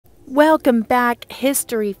Welcome back,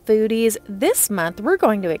 History Foodies. This month we're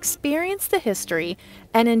going to experience the history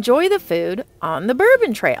and enjoy the food on the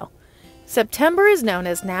Bourbon Trail. September is known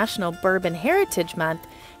as National Bourbon Heritage Month,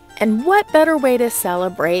 and what better way to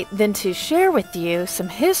celebrate than to share with you some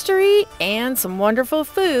history and some wonderful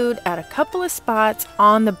food at a couple of spots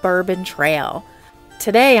on the Bourbon Trail.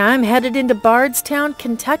 Today I'm headed into Bardstown,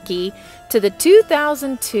 Kentucky to the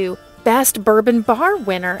 2002 Best Bourbon Bar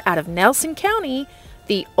winner out of Nelson County,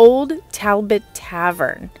 the Old Talbott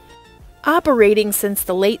Tavern. Operating since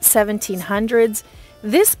the late 1700s,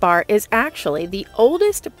 this bar is actually the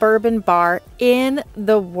oldest bourbon bar in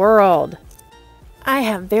the world. I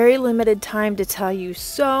have very limited time to tell you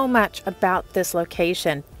so much about this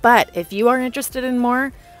location, but if you are interested in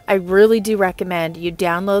more, I really do recommend you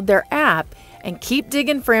download their app and keep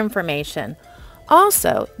digging for information.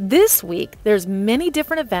 Also, this week there's many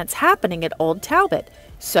different events happening at Old Talbott,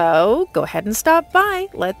 so go ahead and stop by.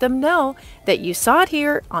 Let them know that you saw it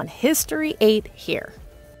here on History 8 here.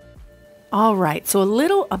 Alright, so a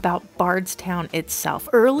little about Bardstown itself.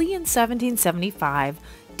 Early in 1775,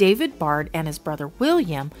 David Bard and his brother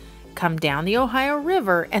William come down the Ohio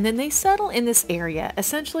River, and then they settle in this area,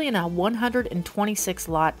 essentially in a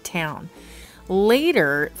 126-lot town.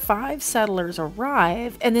 Later, 5 settlers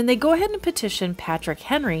arrive, and then they go ahead and petition Patrick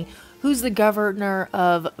Henry, who's the governor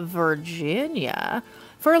of Virginia,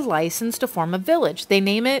 for a license to form a village. They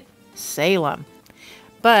name it Salem.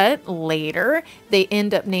 But later, they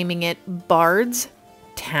end up naming it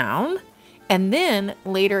Bardstown, and then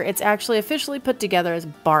later it's actually officially put together as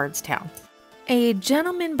Bardstown. A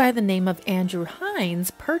gentleman by the name of Andrew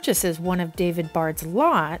Hines purchases one of David Bard's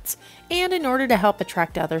lots, and in order to help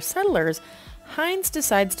attract other settlers, Hines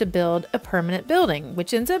decides to build a permanent building,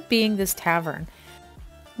 which ends up being this tavern.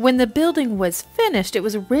 When the building was finished, it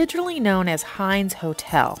was originally known as Hines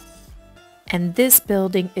Hotel. And this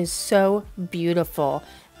building is so beautiful.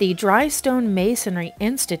 The Dry Stone Masonry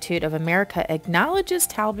Institute of America acknowledges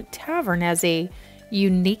Talbott Tavern as a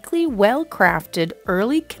uniquely well-crafted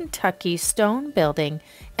early Kentucky stone building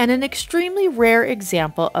and an extremely rare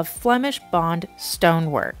example of Flemish Bond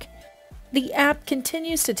stonework. The app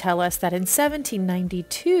continues to tell us that in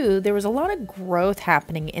 1792, there was a lot of growth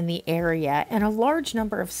happening in the area and a large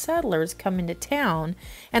number of settlers come into town,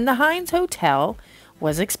 and the Hines Hotel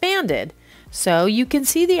was expanded. So you can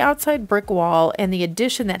see the outside brick wall and the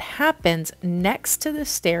addition that happens next to the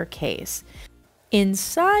staircase.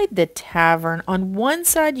 Inside the tavern, on one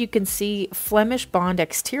side you can see Flemish Bond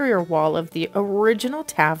exterior wall of the original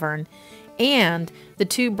tavern and the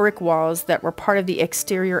 2 brick walls that were part of the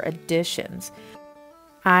exterior additions.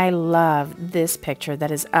 I love this picture that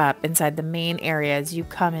is up inside the main area as you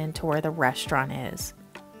come into where the restaurant is.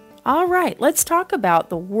 Alright, let's talk about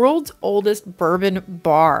the world's oldest bourbon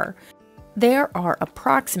bar. There are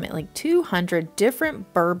approximately 200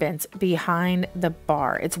 different bourbons behind the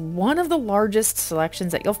bar. It's one of the largest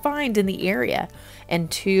selections that you'll find in the area, and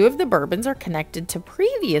 2 of the bourbons are connected to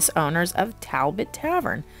previous owners of Talbott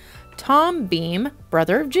Tavern. Tom Beam,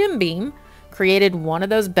 brother of Jim Beam, created one of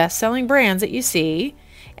those best-selling brands that you see,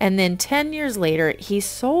 and then 10 years later he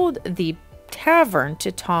sold the tavern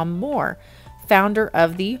to Tom Moore, founder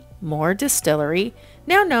of the Moore Distillery,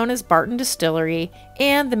 now known as Barton Distillery,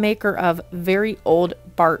 and the maker of Very Old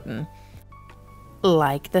Barton.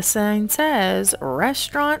 Like the sign says,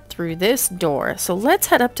 restaurant through this door. So let's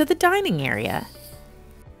head up to the dining area.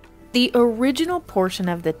 The original portion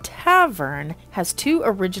of the tavern has 2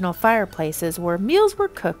 original fireplaces where meals were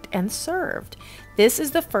cooked and served. This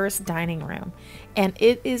is the first dining room, and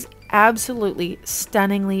it is absolutely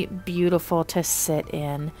stunningly beautiful to sit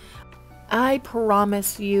in. I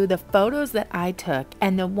promise you the photos that I took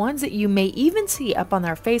and the ones that you may even see up on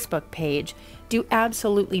our Facebook page do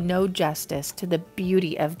absolutely no justice to the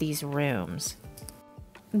beauty of these rooms.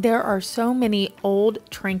 There are so many old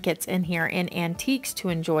trinkets in here and antiques to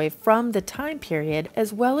enjoy from the time period,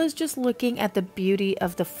 as well as just looking at the beauty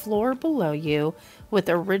of the floor below you with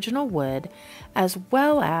original wood, as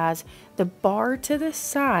well as the bar to the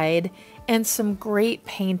side and some great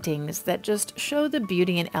paintings that just show the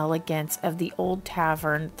beauty and elegance of the old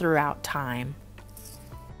tavern throughout time.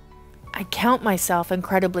 I count myself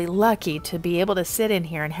incredibly lucky to be able to sit in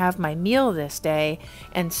here and have my meal this day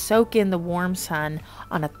and soak in the warm sun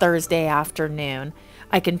on a Thursday afternoon.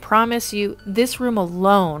 I can promise you this room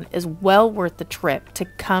alone is well worth the trip to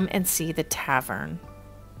come and see the tavern.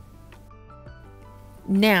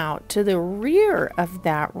 Now, to the rear of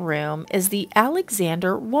that room is the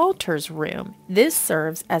Alexander Walters room. This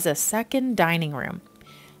serves as a second dining room.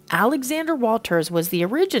 Alexander Walters was the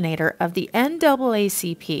originator of the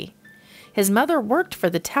NAACP. His mother worked for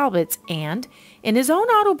the Talbots, and in his own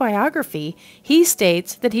autobiography, he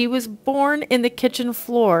states that he was born in the kitchen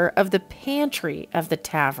floor of the pantry of the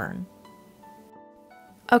tavern.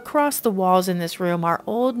 Across the walls in this room are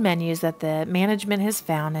old menus that the management has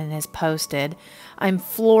found and has posted. I'm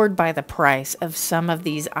floored by the price of some of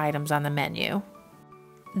these items on the menu.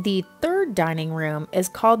 The third dining room is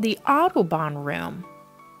called the Audubon Room.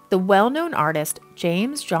 The well-known artist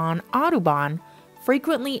James John Audubon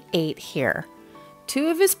frequently ate here. 2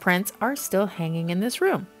 of his prints are still hanging in this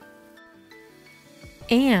room.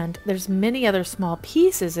 And there's many other small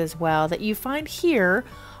pieces as well that you find here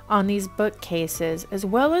on these bookcases, as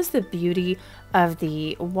well as the beauty of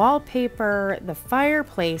the wallpaper, the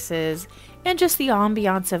fireplaces, and just the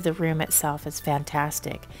ambiance of the room itself is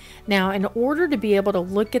fantastic. Now, in order to be able to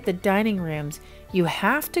look at the dining rooms, you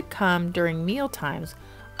have to come during meal times.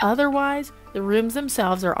 Otherwise, the rooms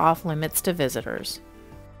themselves are off limits to visitors.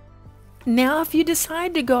 Now, if you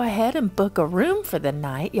decide to go ahead and book a room for the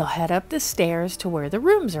night, you'll head up the stairs to where the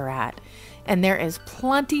rooms are at. And there is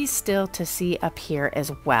plenty still to see up here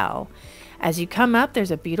as well. As you come up, there's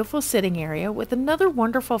a beautiful sitting area with another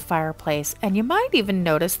wonderful fireplace, and you might even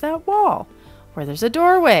notice that wall where there's a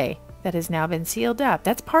doorway that has now been sealed up.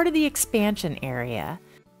 That's part of the expansion area.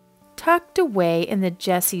 Tucked away in the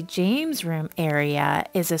Jesse James room area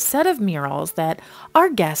is a set of murals that our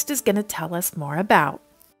guest is going to tell us more about.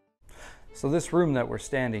 So this room that we're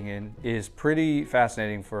standing in is pretty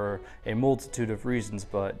fascinating for a multitude of reasons,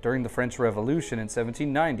 but during the French Revolution in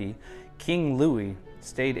 1790, King Louis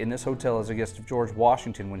stayed in this hotel as a guest of George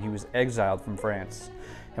Washington when he was exiled from France.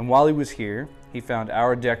 And while he was here, he found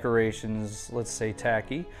our decorations, let's say,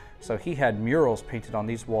 tacky, so he had murals painted on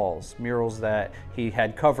these walls, murals that he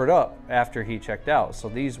had covered up after he checked out, so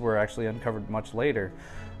these were actually uncovered much later.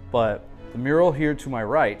 But the mural here to my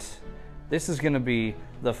right, this is going to be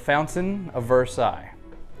the Fountain of Versailles.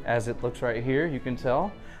 As it looks right here, you can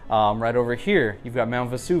tell. Right over here, you've got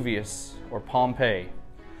Mount Vesuvius, or Pompeii.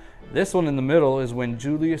 This one in the middle is when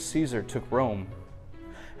Julius Caesar took Rome.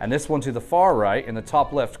 And this one to the far right, in the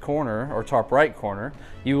top left corner, or top right corner,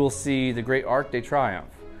 you will see the Great Arc de Triomphe.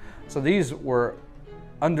 So these were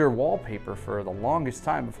under wallpaper for the longest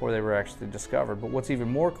time before they were actually discovered. But what's even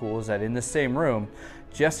more cool is that in this same room,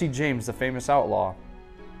 Jesse James, the famous outlaw,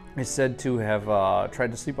 is said to have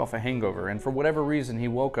tried to sleep off a hangover, and for whatever reason he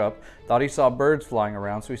woke up, thought he saw birds flying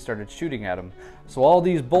around, so he started shooting at them. So all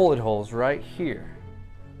these bullet holes right here,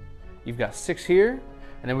 you've got 6 here,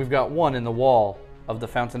 and then we've got 1 in the wall of the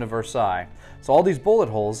Fountain of Versailles. So all these bullet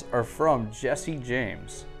holes are from Jesse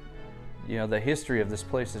James. You know, the history of this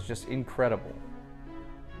place is just incredible.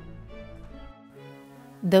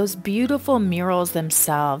 Those beautiful murals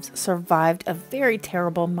themselves survived a very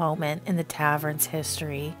terrible moment in the tavern's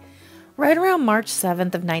history. Right around March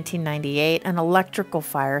 7th of 1998, an electrical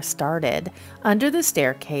fire started under the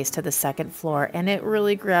staircase to the 2nd floor, and it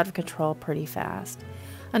really grabbed control pretty fast.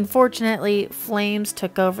 Unfortunately, flames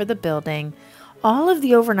took over the building. All of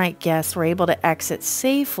the overnight guests were able to exit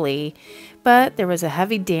safely, but there was a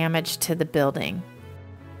heavy damage to the building.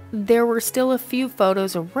 There were still a few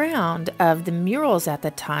photos around of the murals at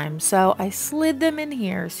the time, so I slid them in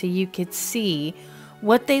here so you could see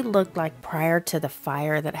what they looked like prior to the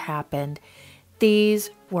fire that happened. These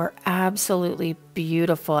were absolutely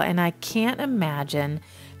beautiful, and I can't imagine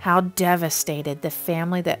how devastated the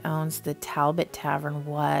family that owns the Talbott Tavern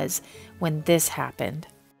was when this happened.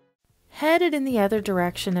 Headed in the other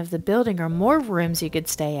direction of the building are more rooms you could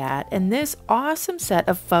stay at, and this awesome set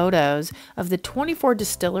of photos of the 24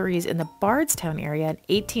 distilleries in the Bardstown area in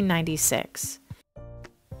 1896.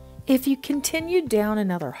 If you continue down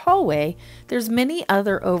another hallway, there's many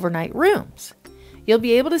other overnight rooms. You'll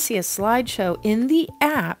be able to see a slideshow in the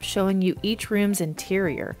app showing you each room's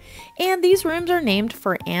interior, and these rooms are named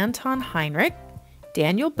for Anton Heinrich,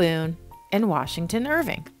 Daniel Boone, and Washington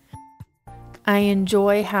Irving. I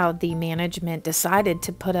enjoy how the management decided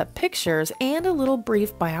to put up pictures and a little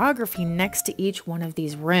brief biography next to each one of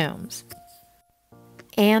these rooms.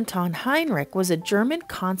 Anton Heinrich was a German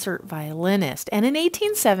concert violinist, and in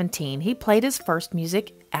 1817 he played his first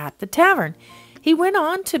music at the tavern. He went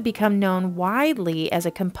on to become known widely as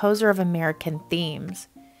a composer of American themes.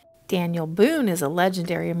 Daniel Boone is a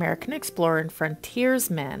legendary American explorer and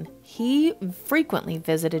frontiersman. He frequently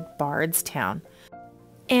visited Bardstown.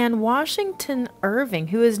 And Washington Irving,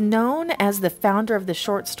 who is known as the founder of the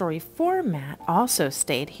short story format, also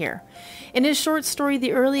stayed here. In his short story,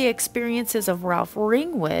 The Early Experiences of Ralph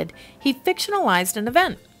Ringwood, he fictionalized an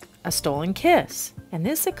event, a stolen kiss, and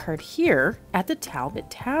this occurred here at the Talbott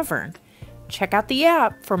Tavern. Check out the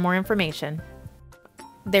app for more information.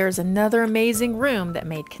 There's another amazing room that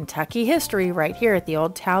made Kentucky history right here at the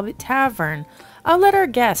Old Talbott Tavern. I'll let our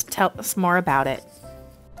guest tell us more about it.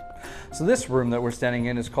 So this room that we're standing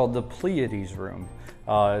in is called the Pleiades room.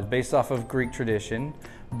 It's based off of Greek tradition,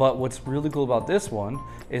 but what's really cool about this one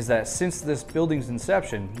is that since this building's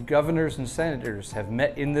inception, governors and senators have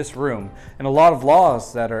met in this room, and a lot of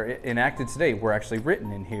laws that are enacted today were actually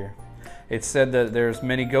written in here. It's said that there's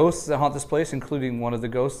many ghosts that haunt this place, including one of the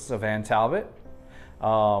ghosts of Anne Talbot.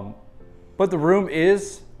 But the room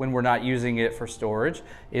is, when we're not using it for storage,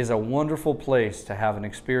 is a wonderful place to have an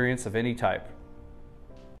experience of any type.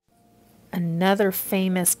 Another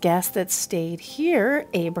famous guest that stayed here,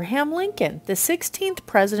 Abraham Lincoln, the 16th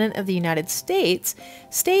President of the United States,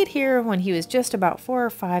 stayed here when he was just about 4 or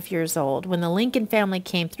 5 years old when the Lincoln family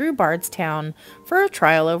came through Bardstown for a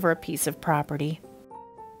trial over a piece of property.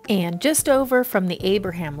 And just over from the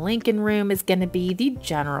Abraham Lincoln room is going to be the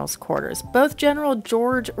General's quarters. Both General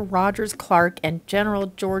George Rogers Clark and General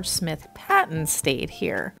George Smith Patton stayed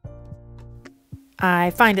here.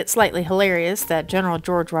 I find it slightly hilarious that General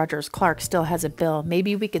George Rogers Clark still has a bill.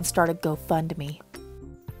 Maybe we can start a GoFundMe.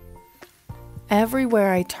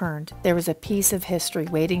 Everywhere I turned, there was a piece of history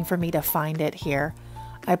waiting for me to find it here.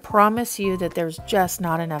 I promise you that there's just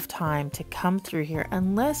not enough time to come through here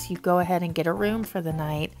unless you go ahead and get a room for the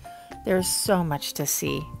night. There's so much to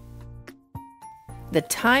see. The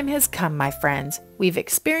time has come, my friends. We've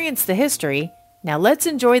experienced the history. Now let's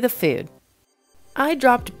enjoy the food. I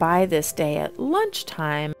dropped by this day at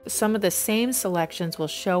lunchtime. Some of the same selections will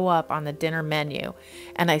show up on the dinner menu,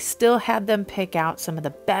 and I still had them pick out some of the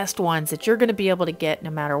best ones that you're going to be able to get no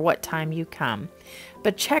matter what time you come.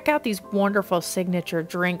 But check out these wonderful signature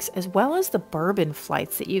drinks as well as the bourbon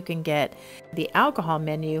flights that you can get. The alcohol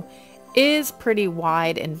menu is pretty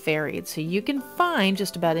wide and varied, so you can find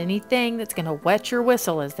just about anything that's going to wet your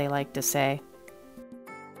whistle, as they like to say.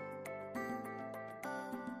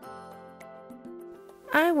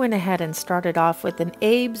 I went ahead and started off with an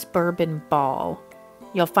Abe's Bourbon Ball.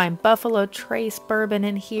 You'll find Buffalo Trace bourbon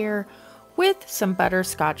in here with some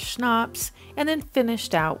butterscotch schnapps, and then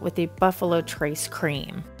finished out with a Buffalo Trace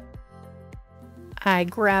cream. I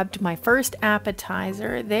grabbed my first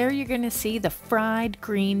appetizer. There you're going to see the fried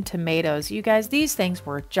green tomatoes. You guys, these things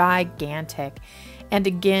were gigantic. And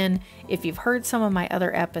again, if you've heard some of my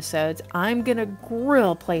other episodes, I'm going to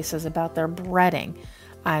grill places about their breading.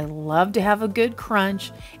 I love to have a good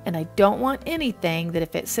crunch, and I don't want anything that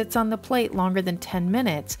if it sits on the plate longer than 10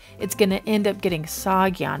 minutes, it's going to end up getting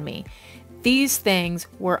soggy on me. These things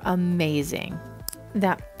were amazing.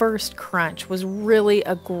 That first crunch was really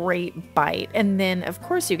a great bite. And then, of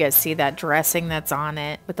course, you guys see that dressing that's on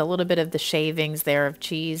it with a little bit of the shavings there of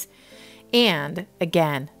cheese. And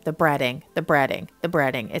again, the breading.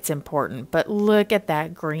 It's important. But look at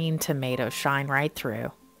that green tomato shine right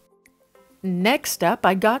through. Next up,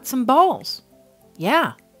 I got some balls.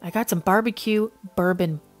 Yeah, I got some barbecue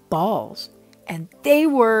bourbon balls. And they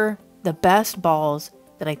were the best balls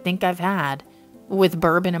that I think I've had with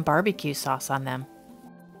bourbon and barbecue sauce on them.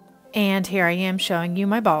 And here I am showing you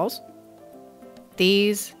my balls.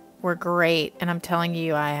 These were great. And I'm telling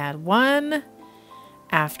you, I had one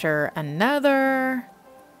after another,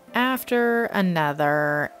 after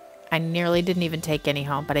another. I nearly didn't even take any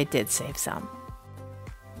home, but I did save some.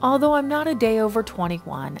 Although I'm not a day over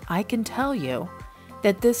 21, I can tell you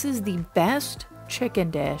that this is the best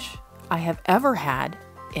chicken dish I have ever had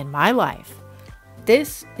in my life.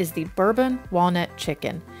 This is the bourbon walnut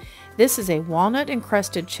chicken. This is a walnut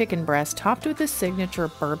encrusted chicken breast topped with a signature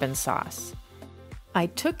bourbon sauce. I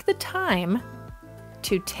took the time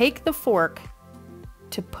to take the fork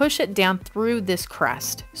to push it down through this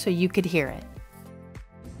crust so you could hear it.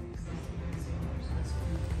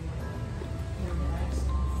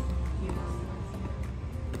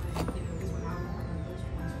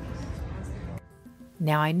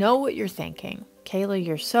 Now I know what you're thinking. Kailah,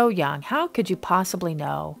 you're so young. How could you possibly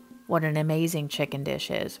know what an amazing chicken dish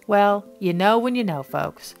is? Well, you know when you know,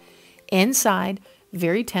 folks. Inside,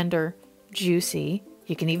 very tender, juicy.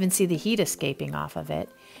 You can even see the heat escaping off of it.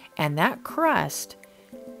 And that crust,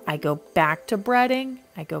 I go back to breading,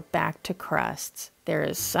 I go back to crusts. There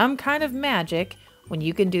is some kind of magic when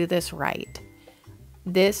you can do this right.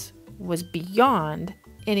 This was beyond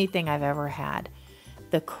anything I've ever had.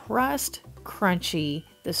 The crust, crunchy,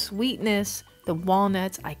 the sweetness, the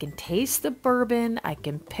walnuts, I can taste the bourbon, I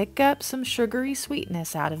can pick up some sugary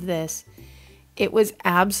sweetness out of this. It was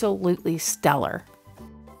absolutely stellar.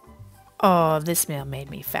 Oh, this meal made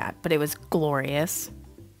me fat, but it was glorious.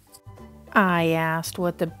 I asked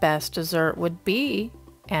what the best dessert would be,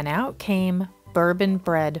 and out came bourbon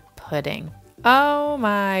bread pudding. Oh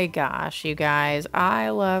my gosh, you guys, I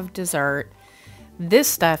love dessert. This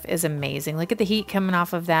stuff is amazing. Look at the heat coming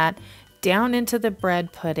off of that down into the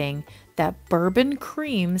bread pudding. That bourbon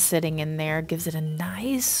cream sitting in there gives it a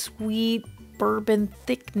nice sweet bourbon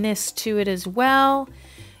thickness to it as well.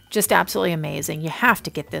 Just absolutely amazing. You have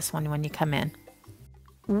to get this one when you come in.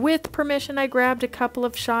 With permission, I grabbed a couple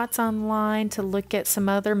of shots online to look at some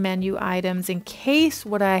other menu items in case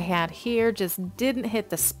what I had here just didn't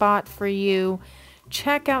hit the spot for you.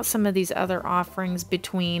 Check out some of these other offerings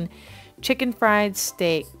between chicken fried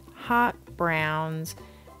steak, hot browns,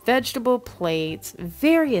 vegetable plates,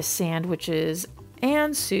 various sandwiches,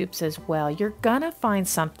 and soups as well. You're gonna find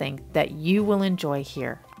something that you will enjoy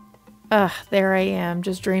here. There I am,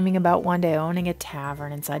 just dreaming about one day owning a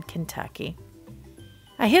tavern inside Kentucky.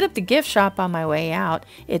 I hit up the gift shop on my way out.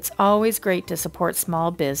 It's always great to support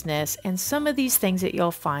small business, and some of these things that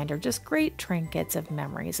you'll find are just great trinkets of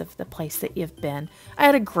memories of the place that you've been. I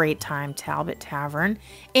had a great time, Talbott Tavern,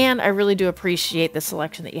 and I really do appreciate the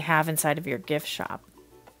selection that you have inside of your gift shop.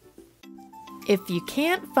 If you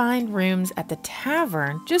can't find rooms at the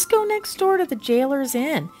tavern, just go next door to the Jailer's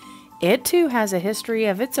Inn. It too has a history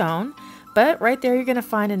of its own, but right there you're going to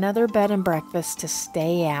find another bed and breakfast to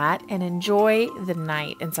stay at and enjoy the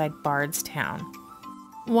night inside Bardstown.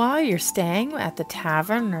 While you're staying at the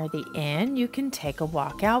tavern or the inn, you can take a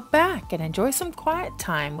walk out back and enjoy some quiet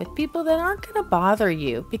time with people that aren't going to bother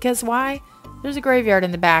you. Because why? There's a graveyard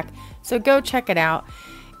in the back, so go check it out.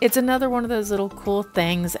 It's another one of those little cool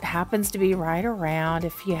things that happens to be right around.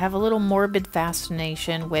 If you have a little morbid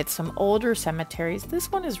fascination with some older cemeteries,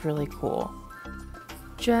 this one is really cool.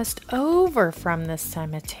 Just over from the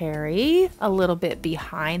cemetery, a little bit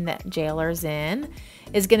behind that Jailer's Inn,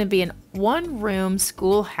 is going to be a one-room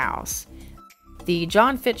schoolhouse. The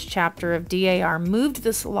John Fitch chapter of DAR moved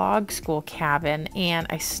this log school cabin, and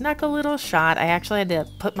I snuck a little shot. I actually had to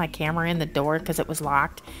put my camera in the door because it was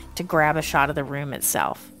locked to grab a shot of the room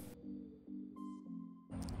itself.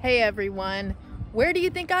 Hey everyone, where do you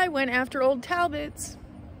think I went after Old Talbott's?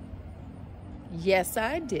 Yes,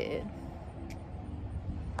 I did.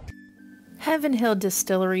 Heaven Hill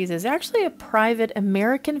Distilleries is actually a private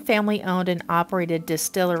American family-owned and operated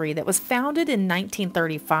distillery that was founded in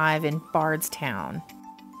 1935 in Bardstown.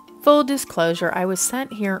 Full disclosure, I was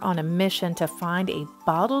sent here on a mission to find a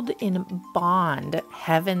bottled-in-bond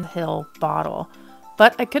Heaven Hill bottle,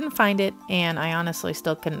 but I couldn't find it, and I honestly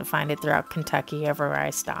still couldn't find it throughout Kentucky everywhere I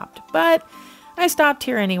stopped. But I stopped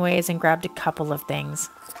here anyways and grabbed a couple of things.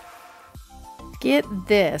 Get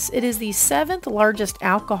this, it is the 7th largest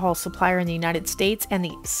alcohol supplier in the United States and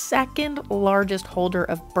the 2nd largest holder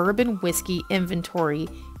of bourbon whiskey inventory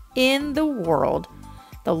in the world.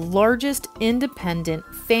 The largest independent,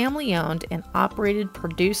 family-owned and operated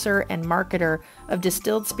producer and marketer of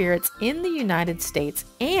distilled spirits in the United States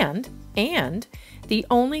and the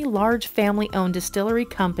only large family-owned distillery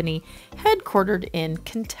company headquartered in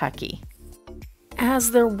Kentucky.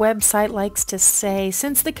 As their website likes to say,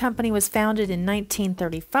 since the company was founded in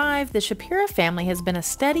 1935, the Shapiro family has been a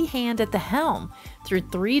steady hand at the helm through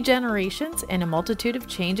 3 generations and a multitude of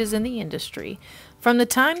changes in the industry. From the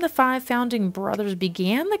time the 5 founding brothers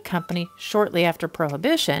began the company shortly after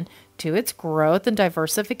Prohibition, to its growth and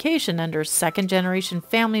diversification under second-generation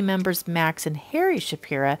family members Max and Harry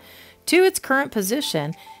Shapiro, to its current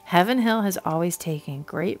position, Heaven Hill has always taken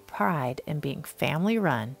great pride in being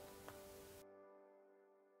family-run.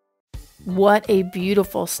 What a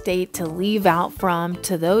beautiful state to leave out from.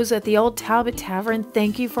 To those at the Old Talbott Tavern,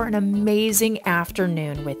 thank you for an amazing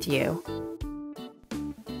afternoon with you.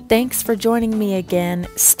 Thanks for joining me again.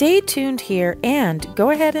 Stay tuned here and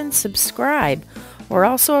go ahead and subscribe. We're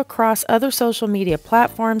also across other social media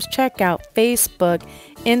platforms. Check out Facebook,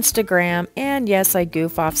 Instagram, and yes, I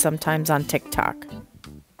goof off sometimes on TikTok.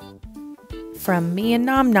 From me and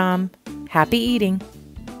Nom Nom, happy eating.